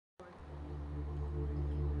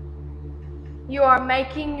You are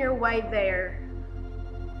making your way there.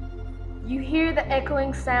 You hear the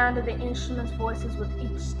echoing sound of the instruments' voices. With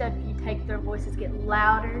each step you take, their voices get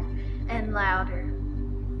louder and louder.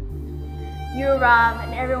 You arrive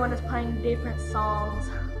and everyone is playing different songs,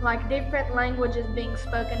 like different languages being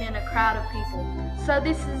spoken in a crowd of people. So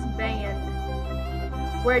this is band,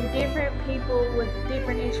 where different people with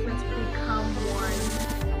different instruments become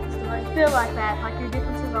one. So I feel like that, like your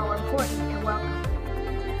differences are important and welcome.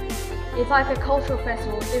 It's like a cultural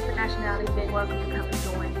festival with different nationalities being welcome to come and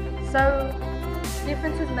join. So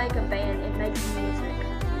differences make a band, it makes music.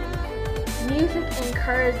 Music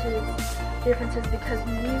encourages differences because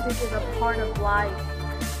music is a part of life.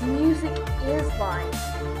 Music is life.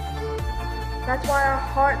 That's why our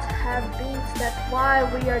hearts have beats. That's why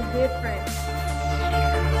we are different.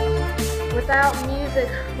 Without music,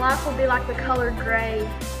 life will be like the color gray.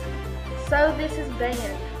 So this is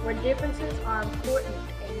band, where differences are important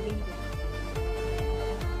and needed.